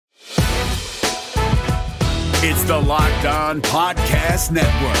It's the Locked On Podcast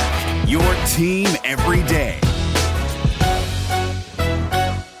Network, your team every day.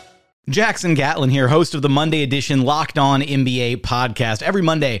 Jackson Gatlin here, host of the Monday edition Locked On NBA podcast. Every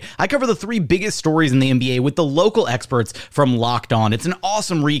Monday, I cover the three biggest stories in the NBA with the local experts from Locked On. It's an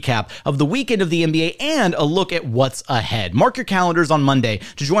awesome recap of the weekend of the NBA and a look at what's ahead. Mark your calendars on Monday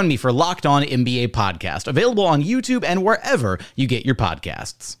to join me for Locked On NBA podcast, available on YouTube and wherever you get your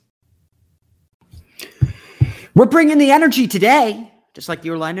podcasts. We're bringing the energy today, just like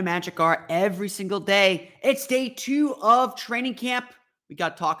the Orlando Magic are every single day. It's day 2 of training camp. We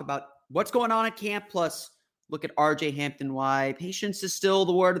got to talk about what's going on at camp, plus look at RJ Hampton, why patience is still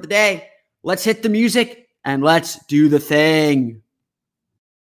the word of the day. Let's hit the music and let's do the thing.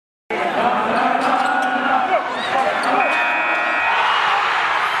 You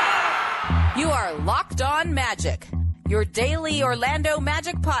are Locked On Magic, your daily Orlando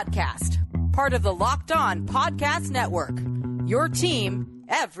Magic podcast, part of the Locked On Podcast Network, your team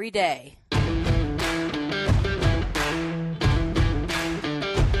every day.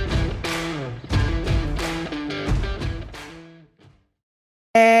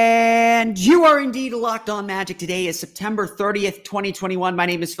 And you are indeed Locked On Magic. Today is September 30th, 2021. My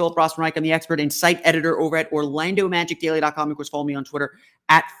name is Philip Rossman-Reich. I'm the expert and site editor over at OrlandoMagicDaily.com. Of course, follow me on Twitter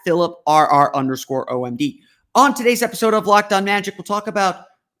at PhilipRR_OMD. On today's episode of Locked On Magic, we'll talk about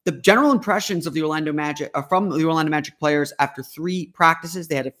the general impressions of the Orlando Magic from the Orlando Magic players after 3 practices.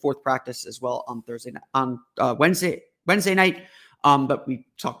 They had a 4th practice as well on Wednesday night. But we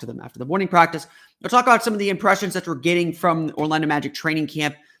talked to them after the morning practice. We'll talk about some of the impressions that we're getting from Orlando Magic training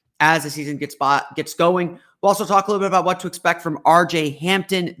camp as the season gets going. We'll also talk a little bit about what to expect from RJ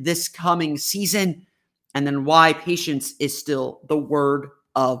Hampton this coming season, and then why patience is still the word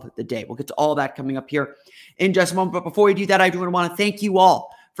of the day. We'll get to all that coming up here in just a moment. But before we do that, I do want to thank you all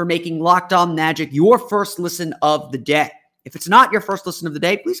for making Locked On Magic your first listen of the day. If it's not your first listen of the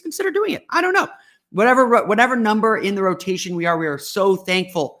day, please consider doing it. I don't know. Whatever number in the rotation we are so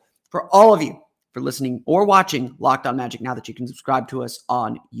thankful for all of you for listening or watching Locked On Magic now that you can subscribe to us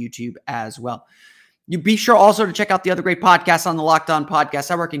on YouTube as well. You be sure also to check out the other great podcasts on the Locked On Podcast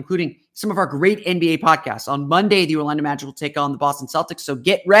Network, including some of our great NBA podcasts. On Monday, the Orlando Magic will take on the Boston Celtics, so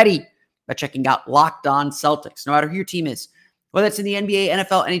get ready by checking out Locked On Celtics. No matter who your team is, whether it's in the NBA,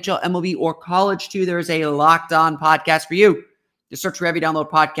 NFL, NHL, MLB, or college too, there is a Locked On podcast for you. Just search for every download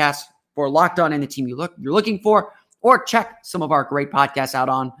podcast for Locked On and the team you're looking for, or check some of our great podcasts out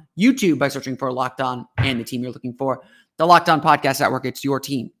on YouTube by searching for Locked On and the team you're looking for. The Locked On Podcast Network, it's your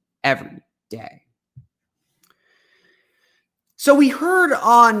team every day. So we heard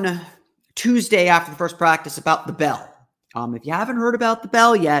on Tuesday after the first practice about the bell. If you haven't heard about the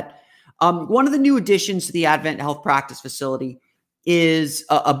bell yet, one of the new additions to the Advent Health Practice Facility is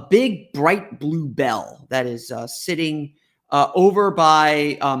a big bright blue bell that is sitting over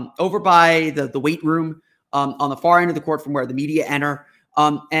by the weight room on the far end of the court from where the media enter.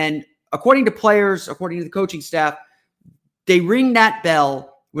 And according to players, according to the coaching staff, they ring that bell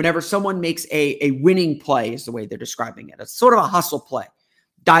whenever someone makes a winning play, is the way they're describing it. It's sort of a hustle play,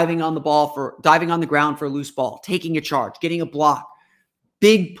 diving on the ground for a loose ball, taking a charge, getting a block,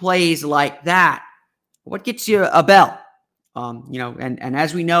 big plays like that. What gets you a bell? And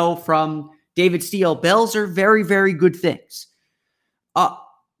as we know from David Steele, bells are very, very good things.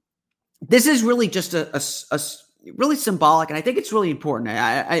 This is really just a really symbolic, and I think it's really important.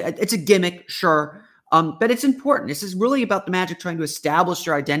 It's a gimmick, sure, but it's important. This is really about the Magic trying to establish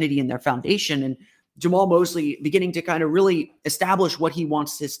their identity and their foundation, and Jamahl Mosley beginning to kind of really establish what he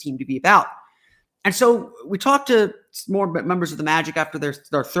wants his team to be about. And so we talked to more members of the Magic after their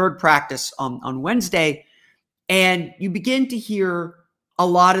 3rd practice on Wednesday, and you begin to hear a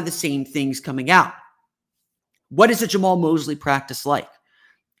lot of the same things coming out. What is a Jamahl Mosley practice like?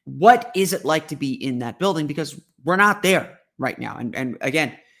 What is it like to be in that building? Because we're not there right now. And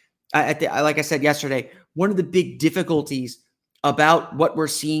again, like I said yesterday, one of the big difficulties about what we're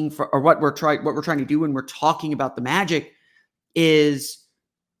seeing what we're trying to do when we're talking about the Magic is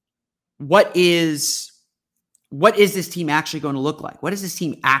what is this team actually going to look like? What is this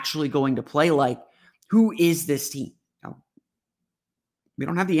team actually going to play like? Who is this team? Now, we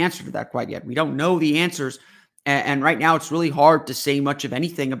don't have the answer to that quite yet. We don't know the answers. And right now, it's really hard to say much of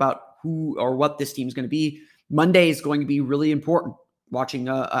anything about who or what this team is going to be. Monday is going to be really important.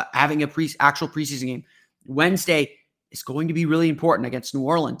 Having a actual preseason game. Wednesday is going to be really important against New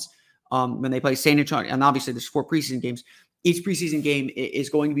Orleans when they play San Antonio. And obviously, there's 4 preseason games. Each preseason game is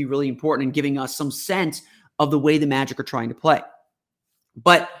going to be really important in giving us some sense of the way the Magic are trying to play.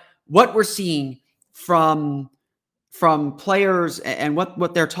 But what we're seeing from players and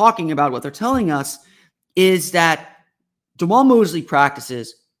what they're talking about, what they're telling us, is that Jamahl Mosley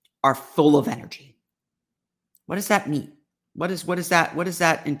practices are full of energy. What does that mean? What does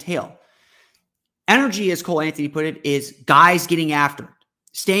that entail? Energy, as Cole Anthony put it, is guys getting after it,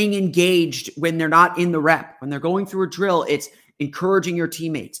 staying engaged when they're not in the rep. When they're going through a drill, it's encouraging your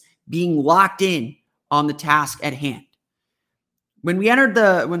teammates, being locked in on the task at hand. When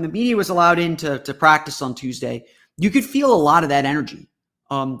the media was allowed in to practice on Tuesday, you could feel a lot of that energy.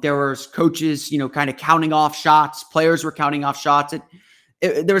 There was coaches, kind of counting off shots. Players were counting off shots.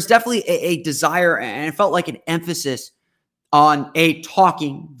 There was definitely a desire, and it felt like an emphasis on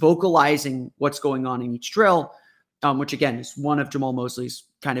talking, vocalizing what's going on in each drill, which again is one of Jamahl Mosley's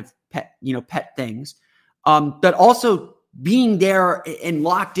kind of pet things. But also being there and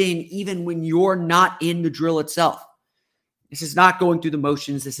locked in even when you're not in the drill itself. This is not going through the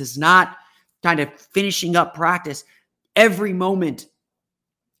motions. This is not kind of finishing up practice. Every moment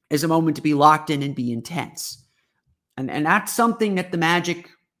is a moment to be locked in and be intense. And that's something that the Magic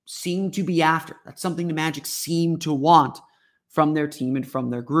seem to be after. That's something the Magic seem to want from their team and from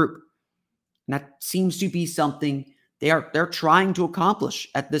their group. And that seems to be something they're trying to accomplish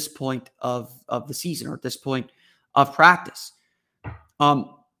at this point of the season, or at this point of practice.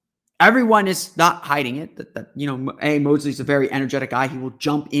 Everyone is not hiding it that Mosley's a very energetic guy. He will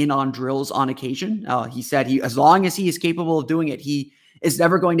jump in on drills on occasion. He said as long as he is capable of doing it, he is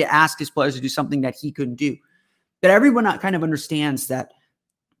never going to ask his players to do something that he couldn't do. But everyone kind of understands that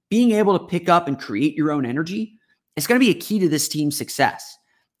being able to pick up and create your own energy is going to be a key to this team's success.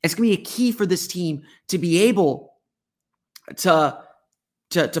 It's going to be a key for this team to be able to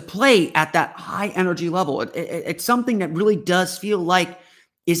play at that high energy level. It's something that really does feel like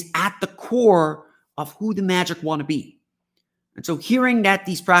is at the core of who the Magic want to be. And so hearing that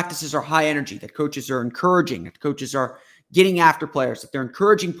these practices are high energy, that coaches are encouraging, that coaches are getting after players, that they're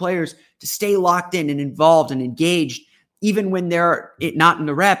encouraging players to stay locked in and involved and engaged, even when they're not in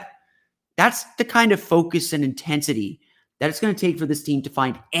the rep, that's the kind of focus and intensity that it's going to take for this team to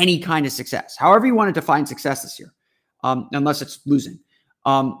find any kind of success. However you want to define success this year, unless it's losing.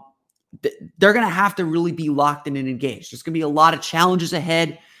 They're going to have to really be locked in and engaged. There's going to be a lot of challenges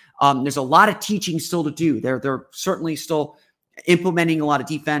ahead. There's a lot of teaching still to do. They're certainly still implementing a lot of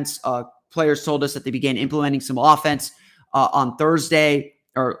defense. Players told us that they began implementing some offense on Thursday,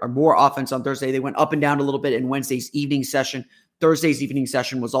 or more offense on Thursday. They went up and down a little bit in Wednesday's evening session. Thursday's evening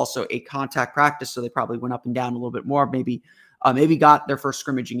session was also a contact practice, so they probably went up and down a little bit more. Maybe got their first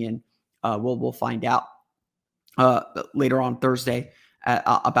scrimmaging in. We'll find out later on Thursday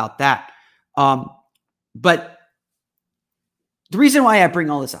about that. But the reason why I bring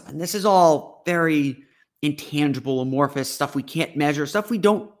all this up, and this is all very intangible, amorphous stuff we can't measure, stuff we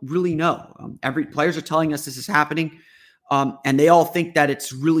don't really know. Every players are telling us this is happening, and they all think that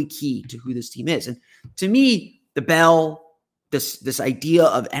it's really key to who this team is. And to me, the bell, this idea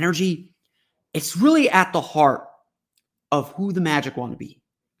of energy, it's really at the heart of who the Magic want to be.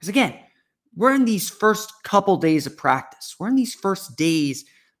 Because again, we're in these first couple days of practice. We're in these first days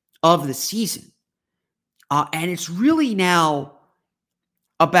of the season. And it's really now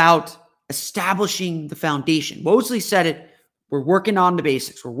about establishing the foundation. Mosley said it. We're working on the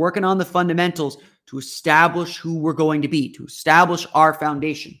basics. We're working on the fundamentals to establish who we're going to be, to establish our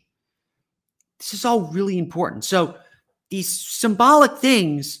foundation. This is all really important. So these symbolic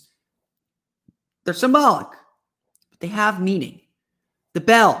things, they're symbolic, but they have meaning. The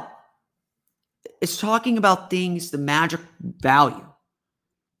bell is talking about things the Magic value.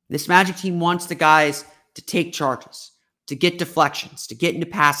 This Magic team wants the guys to take charges, to get deflections, to get into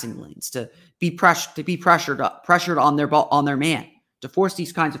passing lanes, to be pressured on their man, to force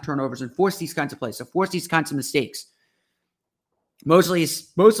these kinds of turnovers and force these kinds of plays, to force these kinds of mistakes. Mosley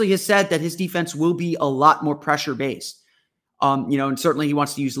has said that his defense will be a lot more pressure based. And certainly he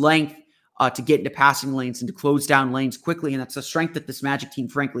wants to use length to get into passing lanes and to close down lanes quickly. And that's a strength that this Magic team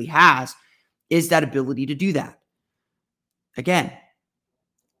frankly has, is that ability to do that. Again,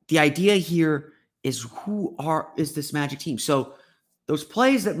 the idea here is is this Magic team? So those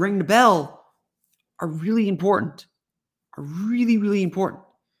plays that ring the bell are really important, are really, really important.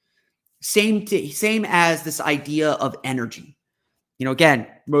 Same as this idea of energy. Again,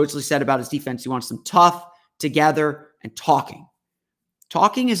 Mosley said about his defense, he wants them tough, together, and talking.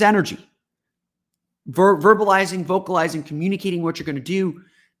 Talking is energy. Verbalizing, vocalizing, communicating what you're going to do,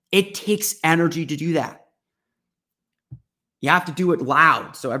 it takes energy to do that. You have to do it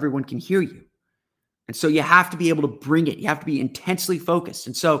loud so everyone can hear you. And so you have to be able to bring it. You have to be intensely focused.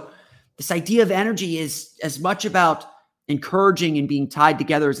 And so this idea of energy is as much about encouraging and being tied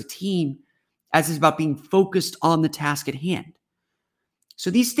together as a team as is about being focused on the task at hand. So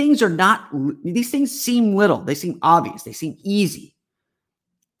these things seem little. They seem obvious. They seem easy,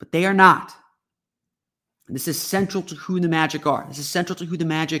 but they are not. And this is central to who the Magic are. This is central to who the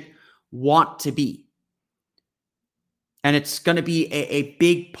Magic want to be. And it's going to be a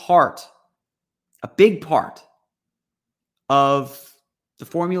big part of the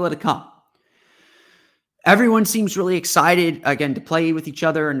formula to come. Everyone seems really excited, again, to play with each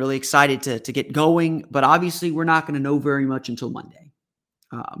other and really excited to get going. But obviously, we're not going to know very much until Monday.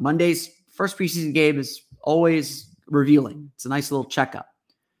 Monday's first preseason game is always revealing. It's a nice little checkup.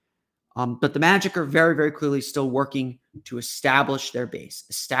 But the Magic are very, very clearly still working to establish their base,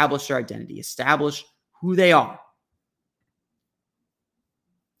 establish their identity, establish who they are.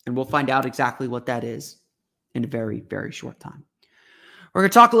 And we'll find out exactly what that is in a very, very short time. We're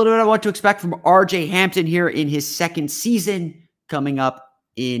going to talk a little bit about what to expect from RJ Hampton here in his second season coming up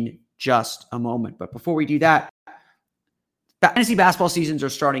in just a moment. But before we do that, fantasy basketball seasons are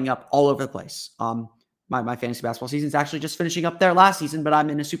starting up all over the place. My fantasy basketball season is actually just finishing up there last season, but I'm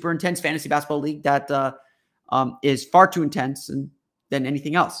in a super intense fantasy basketball league that is far too intense than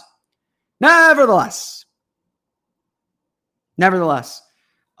anything else. Nevertheless,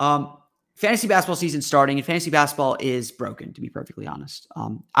 fantasy basketball season starting, and fantasy basketball is broken, to be perfectly honest.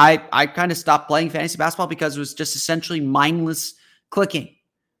 I kind of stopped playing fantasy basketball because it was just essentially mindless clicking.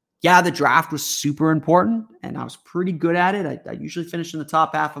 Yeah, the draft was super important, and I was pretty good at it. I usually finished in the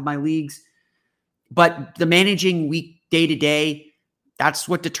top half of my leagues. But the managing week day to day, that's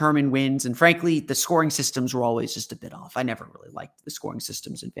what determined wins. And frankly, the scoring systems were always just a bit off. I never really liked the scoring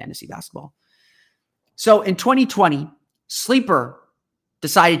systems in fantasy basketball. So in 2020, Sleeper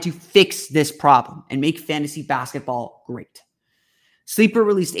decided to fix this problem and make fantasy basketball great. Sleeper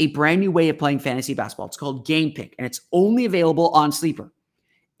released a brand new way of playing fantasy basketball. It's called Game Pick, and it's only available on Sleeper.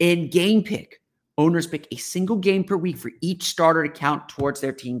 In Game Pick, owners pick a single game per week for each starter to count towards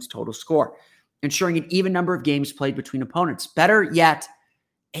their team's total score, ensuring an even number of games played between opponents. Better yet,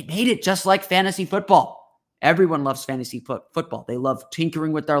 it made it just like fantasy football. Everyone loves fantasy football. They love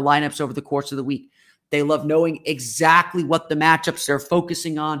tinkering with their lineups over the course of the week. They love knowing exactly what the matchups they're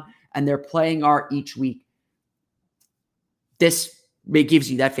focusing on and they're playing are each week. This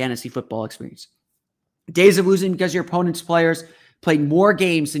gives you that fantasy football experience. Days of losing because your opponent's players played more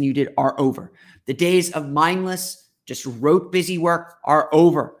games than you did are over. The days of mindless, just rote busy work are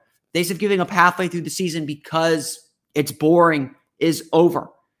over. Days of giving up halfway through the season because it's boring is over.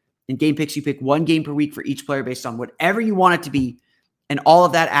 In Game Picks, you pick one game per week for each player based on whatever you want it to be. And all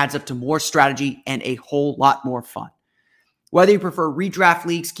of that adds up to more strategy and a whole lot more fun. Whether you prefer redraft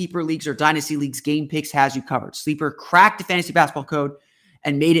leagues, keeper leagues, or dynasty leagues, Game Picks has you covered. Sleeper cracked the fantasy basketball code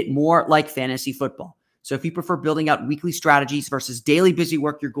and made it more like fantasy football. So if you prefer building out weekly strategies versus daily busy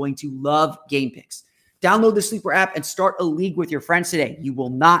work, you're going to love Game Picks. Download the Sleeper app and start a league with your friends today. You will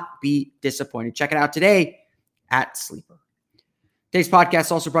not be disappointed. Check it out today at Sleeper. Today's podcast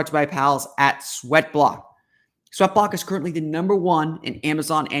is also brought to you by pals at Sweatblock. Sweatblock is currently the number one in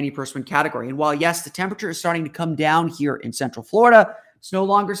Amazon antiperspirant category. And while, yes, the temperature is starting to come down here in Central Florida, it's no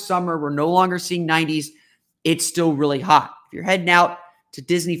longer summer. We're no longer seeing 90s. It's still really hot. If you're heading out to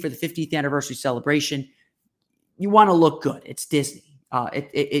Disney for the 50th anniversary celebration, you want to look good. It's Disney.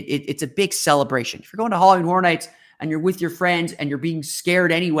 It's a big celebration. If you're going to Halloween Horror Nights and you're with your friends and you're being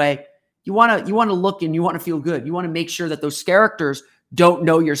scared anyway, you want to look and you want to feel good. You want to make sure that those characters don't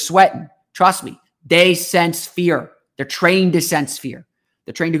know you're sweating. Trust me. They sense fear. They're trained to sense fear.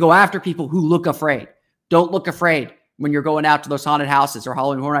 They're trained to go after people who look afraid. Don't look afraid when you're going out to those haunted houses or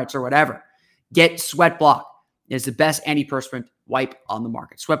Halloween Horror Nights or whatever. Get Sweatblock. It is the best antiperspirant wipe on the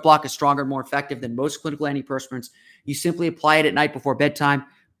market. Sweatblock is stronger and more effective than most clinical antiperspirants. You simply apply it at night before bedtime.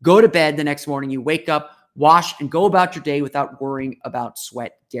 Go to bed the next morning. You wake up, wash, and go about your day without worrying about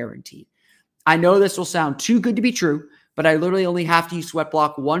sweat, guaranteed. I know this will sound too good to be true, but I literally only have to use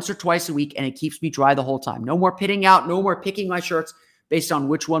Sweatblock once or twice a week, and it keeps me dry the whole time. No more pitting out, no more picking my shirts based on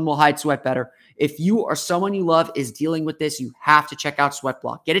which one will hide sweat better. If you or someone you love is dealing with this, you have to check out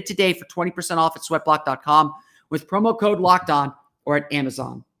Sweatblock. Get it today for 20% off at sweatblock.com with promo code LOCKEDON or at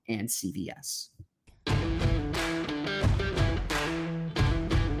Amazon and CVS.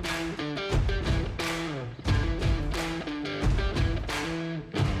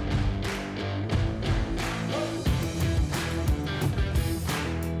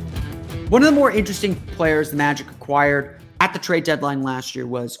 One of the more interesting players the Magic acquired at the trade deadline last year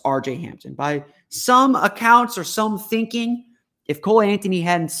was RJ Hampton. By some accounts or some thinking, if Cole Anthony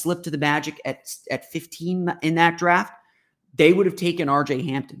hadn't slipped to the Magic at 15 in that draft, they would have taken RJ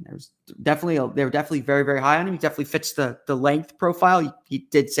Hampton. They were definitely very, very high on him. He definitely fits the length profile. He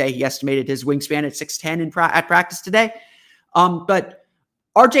did say he estimated his wingspan at 6'10" at practice today. But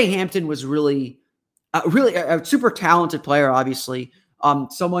RJ Hampton was really a super talented player, obviously.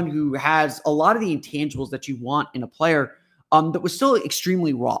 Someone who has a lot of the intangibles that you want in a player, that was still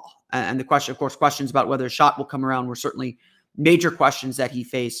extremely raw. And the question, of course, questions about whether a shot will come around were certainly major questions that he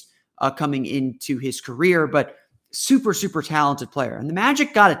faced coming into his career, but super, super talented player. And the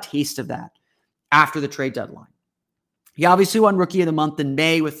Magic got a taste of that after the trade deadline. He obviously won Rookie of the Month in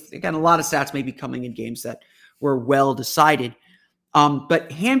May with, again, a lot of stats maybe coming in games that were well decided.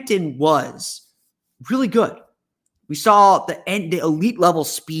 But Hampton was really good. We saw the elite level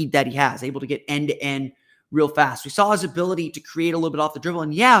speed that he has, able to get end to end real fast. We saw his ability to create a little bit off the dribble.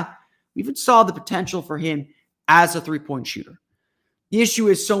 And yeah, we even saw the potential for him as a three-point shooter. The issue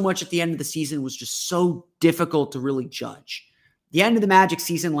is so much at the end of the season was just so difficult to really judge. The end of the Magic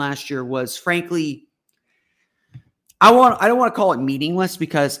season last year was, frankly, I don't want to call it meaningless,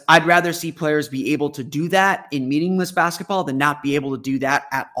 because I'd rather see players be able to do that in meaningless basketball than not be able to do that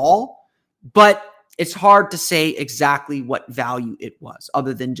at all. But it's hard to say exactly what value it was,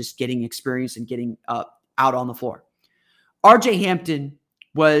 other than just getting experience and getting out on the floor. RJ Hampton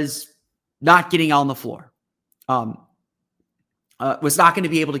was not getting on the floor. Was not going to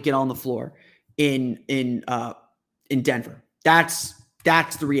be able to get on the floor in Denver. That's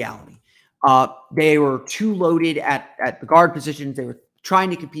the reality. They were too loaded at the guard positions. They were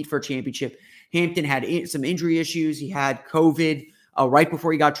trying to compete for a championship. Hampton had some injury issues. He had COVID right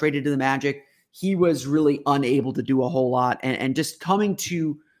before he got traded to the Magic. He was really unable to do a whole lot. And just coming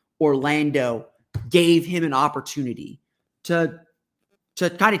to Orlando gave him an opportunity to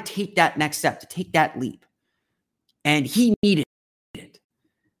kind of take that next step, to take that leap. And he needed it.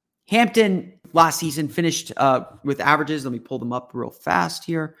 Hampton last season finished with averages. Let me pull them up real fast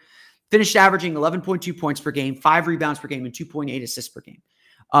here. Finished averaging 11.2 points per game, 5 rebounds per game, and 2.8 assists per game.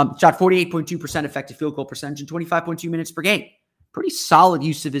 Shot 48.2% effective field goal percentage and 25.2 minutes per game. Pretty solid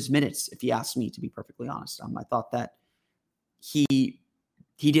use of his minutes, if you ask me, to be perfectly honest. I thought that he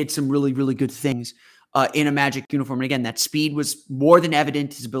did some really, really good things in a Magic uniform. And again, that speed was more than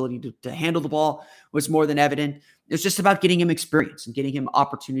evident. His ability to handle the ball was more than evident. It was just about getting him experience and getting him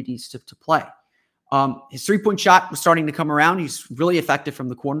opportunities to play. His three-point shot was starting to come around. He's really effective from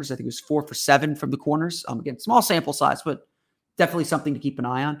the corners. I think he was 4 for 7 from the corners. Again, small sample size, but definitely something to keep an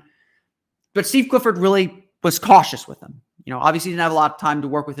eye on. But Steve Clifford really was cautious with him. Obviously didn't have a lot of time to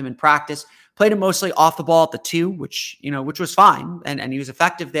work with him in practice. Played him mostly off the ball at the 2, which was fine, and he was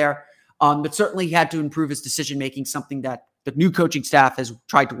effective there. But certainly he had to improve his decision-making, something that the new coaching staff has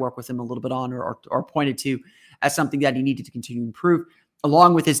tried to work with him a little bit on or pointed to as something that he needed to continue to improve,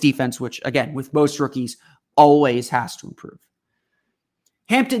 along with his defense, which, again, with most rookies, always has to improve.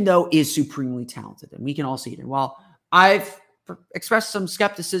 Hampton, though, is supremely talented, and we can all see it. And while I've expressed some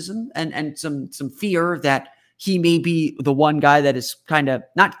skepticism and some fear that he may be the one guy that is kind of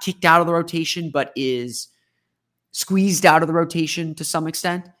not kicked out of the rotation, but is squeezed out of the rotation to some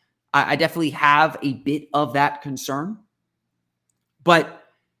extent, I definitely have a bit of that concern. But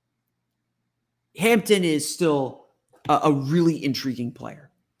Hampton is still a really intriguing player.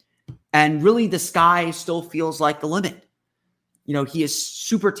 And really, the sky still feels like the limit. He is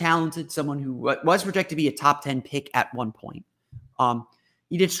super talented, someone who was projected to be a top 10 pick at one point.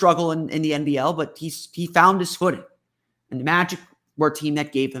 He did struggle in the NBL, but he found his footing. And the Magic were a team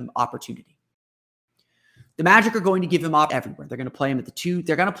that gave him opportunity. The Magic are going to give him up everywhere. They're going to play him at the 2.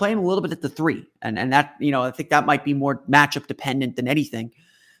 They're going to play him a little bit at the 3. And that, I think that might be more matchup dependent than anything.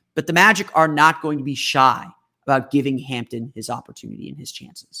 But the Magic are not going to be shy about giving Hampton his opportunity and his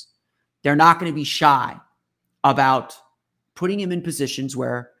chances. They're not going to be shy about putting him in positions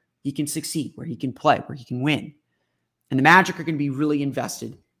where he can succeed, where he can play, where he can win. And the Magic are going to be really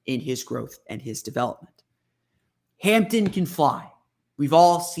invested in his growth and his development. Hampton can fly. We've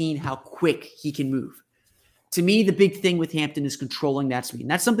all seen how quick he can move. To me, the big thing with Hampton is controlling that speed.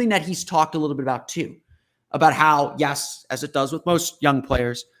 And that's something that he's talked a little bit about too, about how, yes, as it does with most young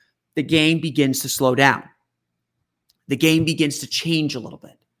players, the game begins to slow down. The game begins to change a little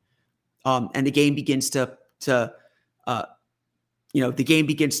bit. And the game begins to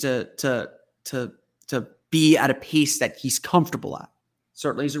be at a pace that he's comfortable at.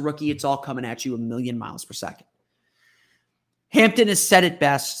 Certainly as a rookie, it's all coming at you 1,000,000 miles per second. Hampton has said it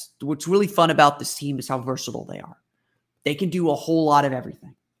best. What's really fun about this team is how versatile they are. They can do a whole lot of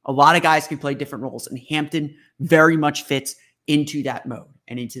everything. A lot of guys can play different roles, and Hampton very much fits into that mode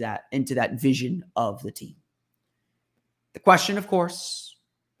and into that vision of the team. The question, of course,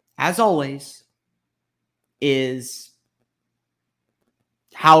 as always, is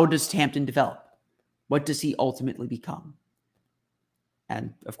how does Hampton develop? What does he ultimately become?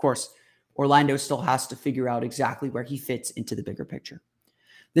 And of course, Orlando still has to figure out exactly where he fits into the bigger picture.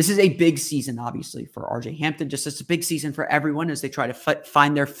 This is a big season, obviously, for RJ Hampton. Just as a big season for everyone as they try to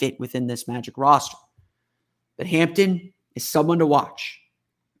find their fit within this Magic roster. But Hampton is someone to watch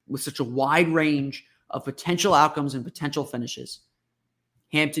with such a wide range of potential outcomes and potential finishes.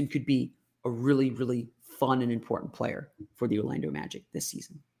 Hampton could be a really, really fun and important player for the Orlando Magic this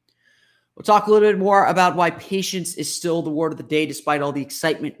season. We'll talk a little bit more about why patience is still the word of the day, despite all the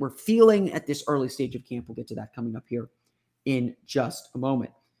excitement we're feeling at this early stage of camp. We'll get to that coming up here in just a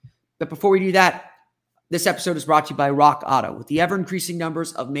moment. But before we do that, this episode is brought to you by Rock Auto. With the ever-increasing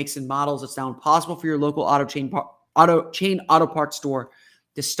numbers of makes and models, it's now impossible for your local auto parts store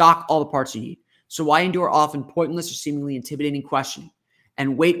to stock all the parts you need. So why endure often pointless or seemingly intimidating questioning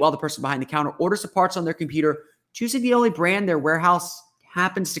and wait while the person behind the counter orders the parts on their computer, choosing the only brand their warehouse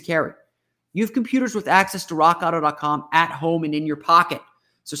happens to carry? You have computers with access to rockauto.com at home and in your pocket.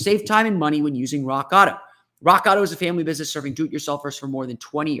 So save time and money when using Rock Auto. Rock Auto is a family business serving do-it-yourselfers for more than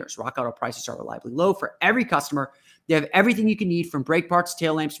 20 years. Rock Auto prices are reliably low for every customer. They have everything you can need, from brake parts,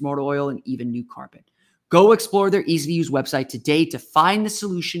 tail lamps, motor oil, and even new carpet. Go explore their easy-to-use website today to find the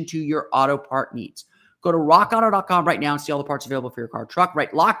solution to your auto part needs. Go to rockauto.com right now and see all the parts available for your car or truck.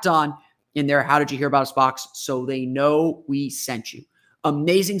 Right, Locked On in there. How did you hear about us box? So they know we sent you.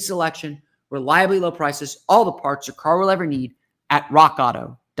 Amazing selection, reliably low prices, all the parts your car will ever need at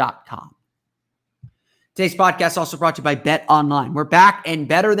rockauto.com. Today's podcast is also brought to you by Bet Online. We're back and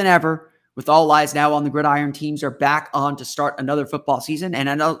better than ever, with all eyes now on the gridiron. Teams are back on to start another football season.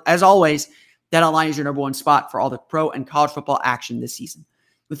 And as always, Bet Online is your number one spot for all the pro and college football action this season.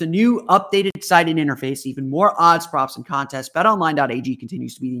 With a new updated site and interface, even more odds, props, and contests, betonline.ag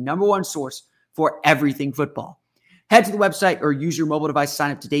continues to be the number one source for everything football. Head to the website or use your mobile device to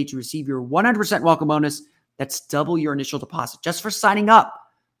sign up today to receive your 100% welcome bonus. That's double your initial deposit just for signing up.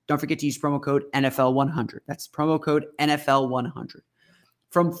 Don't forget to use promo code NFL100. That's promo code NFL100.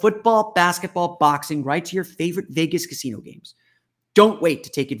 From football, basketball, boxing, right to your favorite Vegas casino games. Don't wait to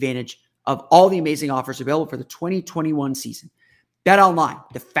take advantage of all the amazing offers available for the 2021 season. Bet Online,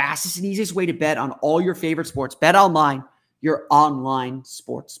 the fastest and easiest way to bet on all your favorite sports. Bet Online, your online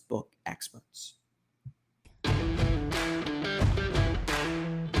sportsbook experts.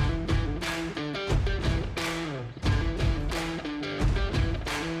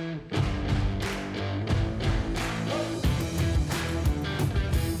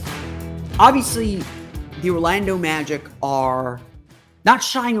 Obviously, the Orlando Magic are not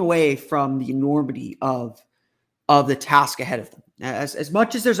shying away from the enormity of the task ahead of them. As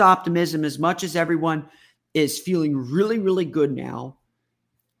much as there's optimism, as much as everyone is feeling really, really good now,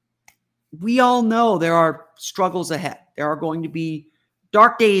 we all know there are struggles ahead. There are going to be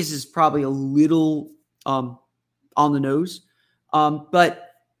dark days, is probably a little on the nose, but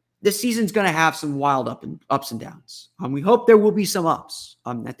this season's going to have some wild ups and downs. We hope there will be some ups.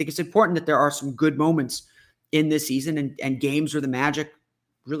 I think it's important that there are some good moments in this season and games where the Magic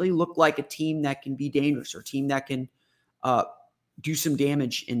really look like a team that can be dangerous, or a team that can do some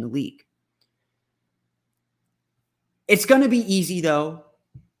damage in the league. It's going to be easy, though,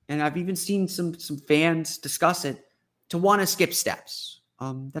 and I've even seen some fans discuss it, to want to skip steps.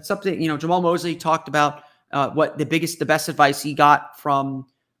 That's something, Jamal Mosley talked about what the best advice he got from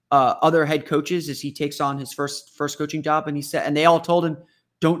other head coaches as he takes on his first coaching job. And he said, and they all told him,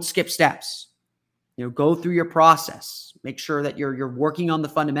 don't skip steps. Go through your process. Make sure that you're working on the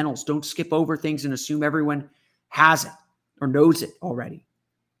fundamentals. Don't skip over things and assume everyone has it or knows it already.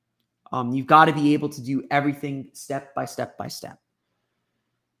 You've got to be able to do everything step by step by step.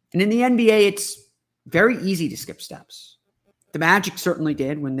 And in the NBA, it's very easy to skip steps. The Magic certainly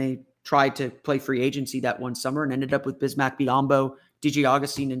did when they tried to play free agency that one summer and ended up with Bismack Biyombo, DJ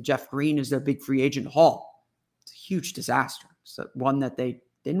Augustine, and Jeff Green as their big free agent haul. It's a huge disaster. So one that they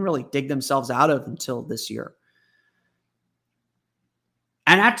didn't really dig themselves out of until this year.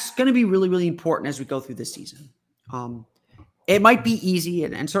 And that's going to be really, really important as we go through this season. It might be easy,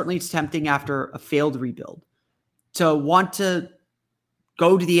 and certainly it's tempting after a failed rebuild, to want to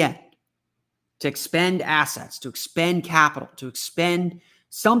go to the end, to expend assets, to expend capital, to expend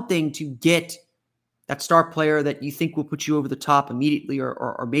something to get that star player that you think will put you over the top immediately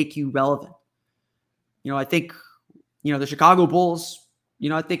or make you relevant. I think, the Chicago Bulls,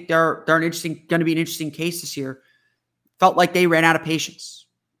 I think they're going to be an interesting case this year. Felt like they ran out of patience.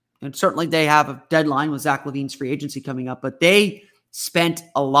 And certainly they have a deadline with Zach LaVine's free agency coming up, but they spent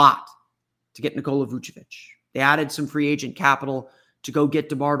a lot to get Nikola Vucevic. They added some free agent capital to go get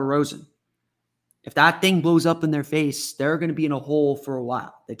DeMar DeRozan. If that thing blows up in their face, they're going to be in a hole for a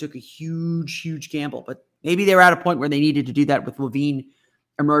while. They took a huge, huge gamble, but maybe they were at a point where they needed to do that with LaVine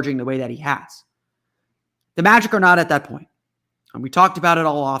emerging the way that he has. The Magic are not at that point. And we talked about it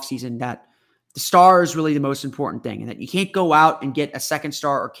all offseason, that the star is really the most important thing, and that you can't go out and get a second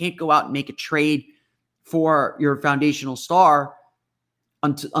star or can't go out and make a trade for your foundational star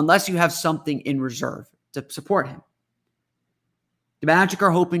unless you have something in reserve to support him. The Magic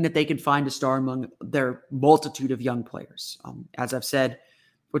are hoping that they can find a star among their multitude of young players. As I've said,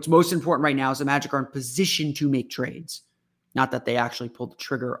 what's most important right now is the Magic are in position to make trades, not that they actually pulled the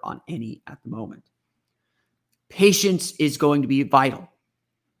trigger on any at the moment. Patience is going to be vital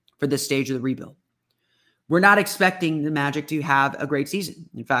for this stage of the rebuild. We're not expecting the Magic to have a great season.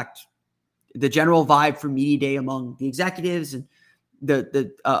 In fact, the general vibe from media day among the executives and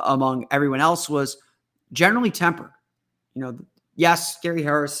among everyone else was generally tempered. Yes, Gary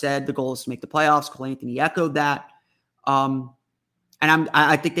Harris said the goal is to make the playoffs. Cole Anthony echoed that. And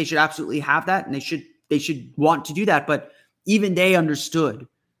I think they should absolutely have that, and they should want to do that. But even they understood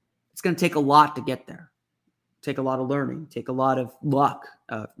it's going to take a lot to get there. Take a lot of learning, take a lot of luck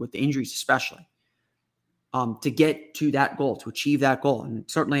with the injuries, especially to get to that goal, to achieve that goal. And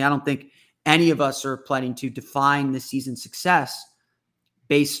certainly I don't think any of us are planning to define the season's success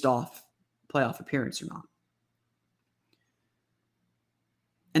based off playoff appearance or not.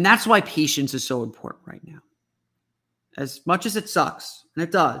 And that's why patience is so important right now. As much as it sucks, and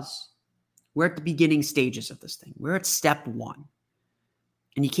it does, we're at the beginning stages of this thing. We're at step 1.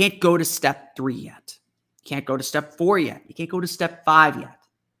 And you can't go to step 3 yet. You can't go to step 4 yet. You can't go to step 5 yet.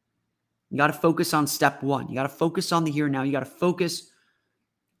 You got to focus on step 1. You got to focus on the here and now. You got to focus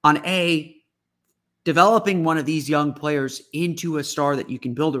on developing one of these young players into a star that you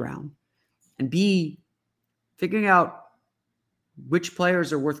can build around, and B, figuring out which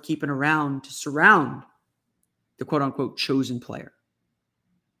players are worth keeping around to surround the quote-unquote chosen player.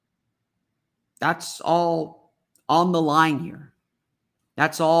 That's all on the line here.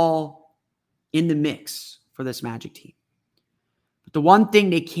 That's all in the mix for this Magic team. But the one thing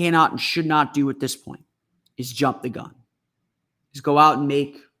they cannot and should not do at this point is jump the gun. Is go out and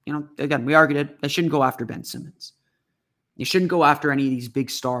make, again, we argued it. They shouldn't go after Ben Simmons. They shouldn't go after any of these big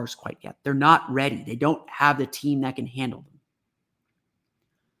stars quite yet. They're not ready. They don't have the team that can handle them.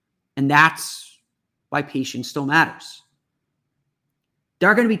 And that's why patience still matters. There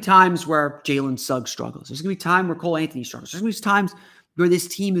are going to be times where Jalen Suggs struggles. There's going to be time where Cole Anthony struggles. There's going to be times where this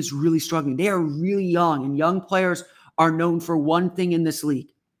team is really struggling. They are really young, and young players are known for one thing in this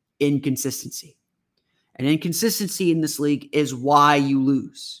league: inconsistency. And inconsistency in this league is why you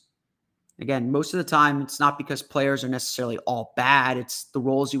lose. Again, most of the time, it's not because players are necessarily all bad. It's the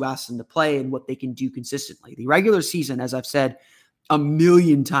roles you ask them to play and what they can do consistently. The regular season, as I've said a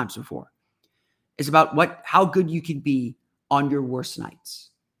million times before, is about how good you can be on your worst nights.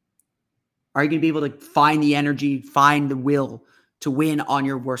 Are you going to be able to find the energy, find the will to win on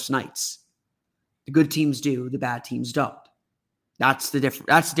your worst nights? The good teams do, the bad teams don't. That's the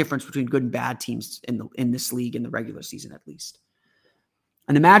difference between good and bad teams in this league in the regular season, at least.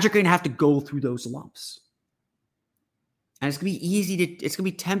 And the Magic are going to have to go through those lumps. And it's going to be it's going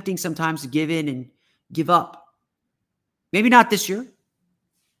to be tempting sometimes to give in and give up. Maybe not this year.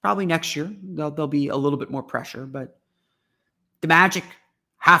 Probably next year. There'll be a little bit more pressure, but the Magic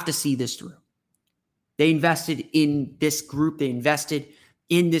have to see this through. They invested in this group. They invested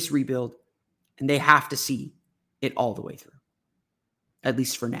in this rebuild, and they have to see it all the way through, at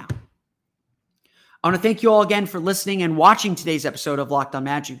least for now. I want to thank you all again for listening and watching today's episode of Locked On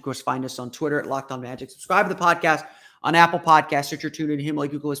Magic. Of course, find us on Twitter at Locked On Magic. Subscribe to the podcast on Apple Podcasts, Stitcher, TuneIn, Himalaya,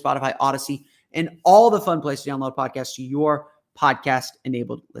 Google, Spotify, Odyssey, and all the fun places to download podcasts to your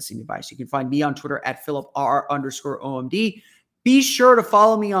podcast-enabled listening device. You can find me on Twitter at PhilipR_OMD. Be sure to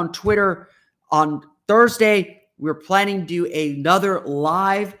follow me on Twitter. On Thursday, we're planning to do another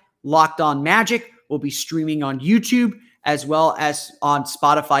live Locked On Magic. We'll be streaming on YouTube as well as on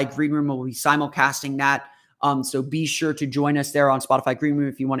Spotify Green Room. We'll be simulcasting that. So be sure to join us there on Spotify Green Room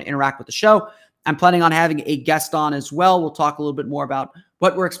if you want to interact with the show. I'm planning on having a guest on as well. We'll talk a little bit more about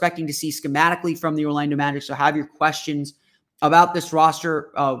what we're expecting to see schematically from the Orlando Magic. So have your questions about this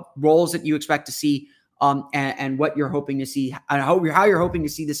roster, roles that you expect to see, and what you're hoping to see, and how you're hoping to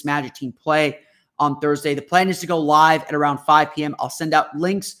see this Magic team play on Thursday. The plan is to go live at around 5 p.m. I'll send out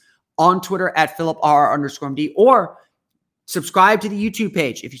links on Twitter at PhilipR_MD, or subscribe to the YouTube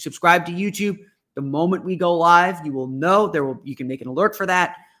page. If you subscribe to YouTube, the moment we go live, you will know you can make an alert for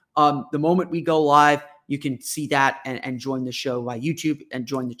that. The moment we go live, you can see that and join the show by YouTube and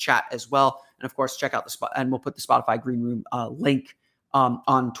join the chat as well. And of course, check out the spot, and we'll put the Spotify Green Room link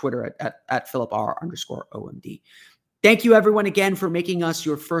on Twitter at PhilipR_OMD. Thank you, everyone, again, for making us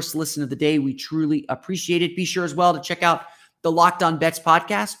your first listen of the day. We truly appreciate it. Be sure as well to check out the Locked On Bets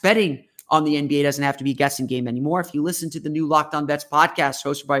podcast, betting on the NBA. It doesn't have to be a guessing game anymore. If you listen to the new Locked On Bets podcast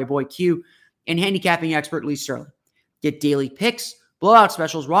hosted by your boy Q and handicapping expert Lee Sterling, get daily picks, blowout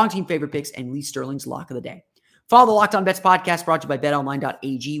specials, wrong team favorite picks, and Lee Sterling's lock of the day. Follow the Locked On Bets podcast brought to you by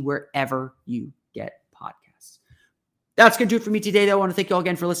betonline.ag wherever you get podcasts. That's going to do it for me today, though. I want to thank you all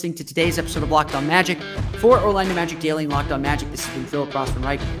again for listening to today's episode of Locked On Magic. For Orlando Magic Daily and Locked On Magic, this has been Philip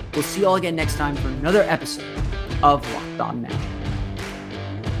Crossman-Reich. We'll see you all again next time for another episode of Locked On Magic.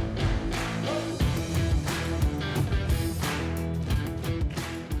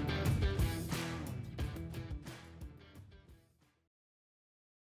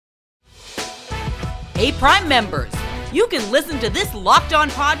 Hey, Prime members, you can listen to this Locked On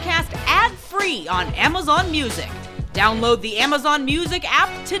podcast ad-free on Amazon Music. Download the Amazon Music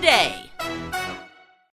app today.